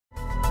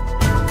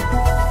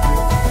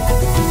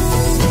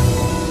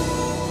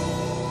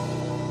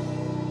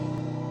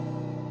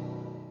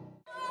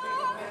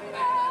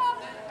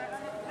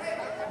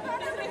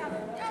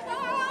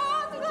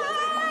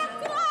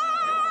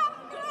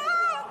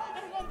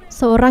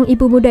Seorang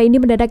ibu muda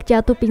ini mendadak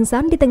jatuh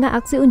pingsan di tengah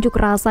aksi unjuk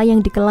rasa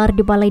yang digelar di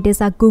Balai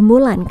Desa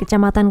Gumulan,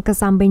 Kecamatan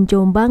Kesamben,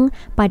 Jombang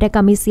pada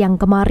Kamis siang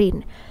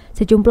kemarin.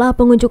 Sejumlah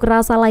pengunjuk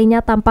rasa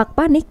lainnya tampak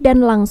panik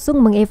dan langsung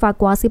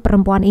mengevakuasi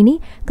perempuan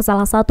ini ke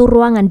salah satu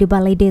ruangan di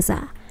Balai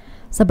Desa.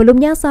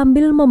 Sebelumnya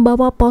sambil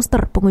membawa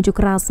poster, pengunjuk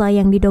rasa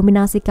yang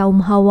didominasi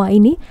kaum Hawa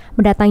ini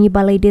mendatangi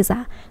Balai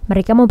Desa.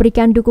 Mereka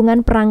memberikan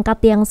dukungan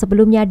perangkat yang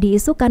sebelumnya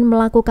diisukan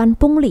melakukan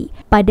pungli.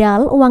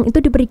 Padahal uang itu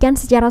diberikan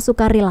secara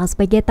sukarela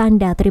sebagai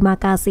tanda terima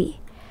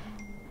kasih.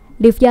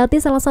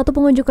 Divjati, salah satu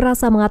pengunjuk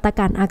rasa,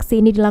 mengatakan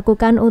aksi ini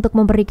dilakukan untuk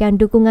memberikan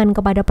dukungan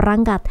kepada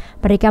perangkat.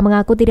 Mereka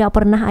mengaku tidak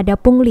pernah ada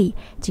pungli.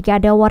 Jika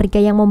ada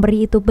warga yang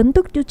memberi, itu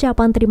bentuk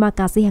ucapan terima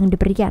kasih yang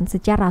diberikan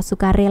secara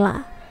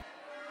sukarela.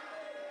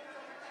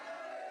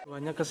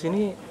 Tujuannya ke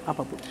sini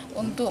apa, Bu?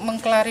 Untuk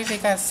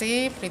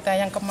mengklarifikasi berita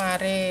yang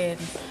kemarin.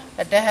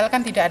 Padahal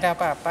kan tidak ada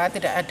apa-apa,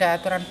 tidak ada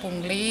aturan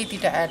pungli,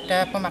 tidak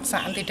ada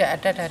pemaksaan,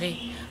 tidak ada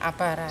dari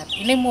aparat.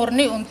 Ini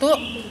murni untuk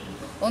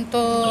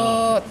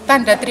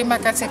tanda terima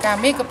kasih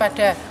kami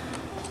kepada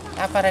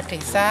aparat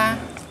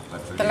desa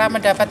telah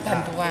mendapat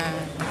bantuan.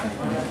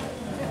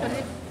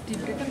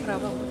 Diberikan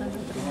berapa, Bu, tanda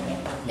terima?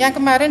 Yang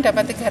kemarin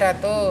dapat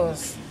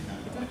 300.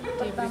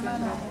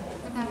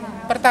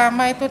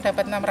 Pertama itu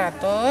dapat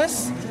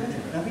 600,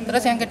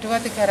 terus yang kedua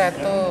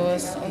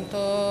 300.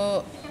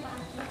 Untuk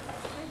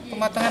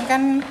pemotongan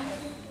kan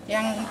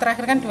yang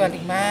terakhir kan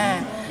 25,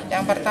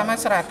 yang pertama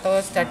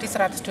 100, jadi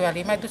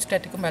 125 itu sudah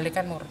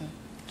dikembalikan murni.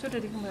 Sudah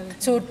dikembalikan?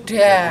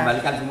 Sudah.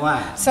 Dikembalikan semua?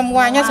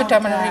 Semuanya sudah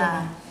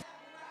menerima.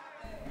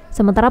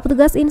 Sementara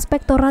petugas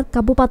Inspektorat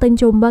Kabupaten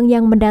Jombang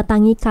yang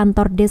mendatangi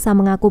kantor desa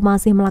mengaku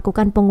masih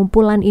melakukan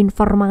pengumpulan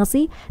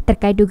informasi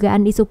terkait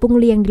dugaan isu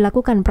pungli yang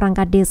dilakukan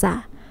perangkat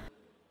desa.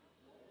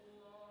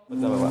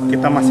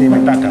 Kita masih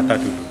minta data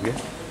dulu ya.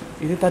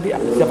 Ini tadi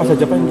siapa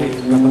saja Pak yang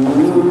didapatkan?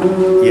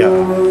 Iya,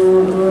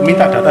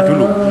 minta data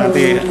dulu,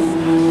 nanti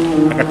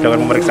akan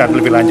dilakukan pemeriksaan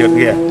lebih lanjut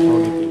ya.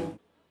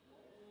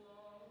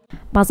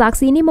 Masa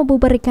aksi ini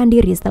membubarkan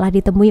diri setelah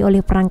ditemui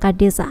oleh perangkat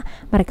desa.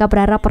 Mereka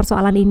berharap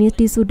persoalan ini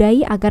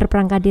disudahi agar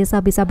perangkat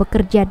desa bisa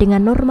bekerja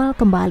dengan normal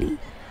kembali.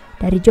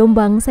 Dari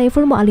Jombang,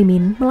 Saiful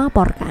Mu'alimin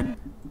melaporkan.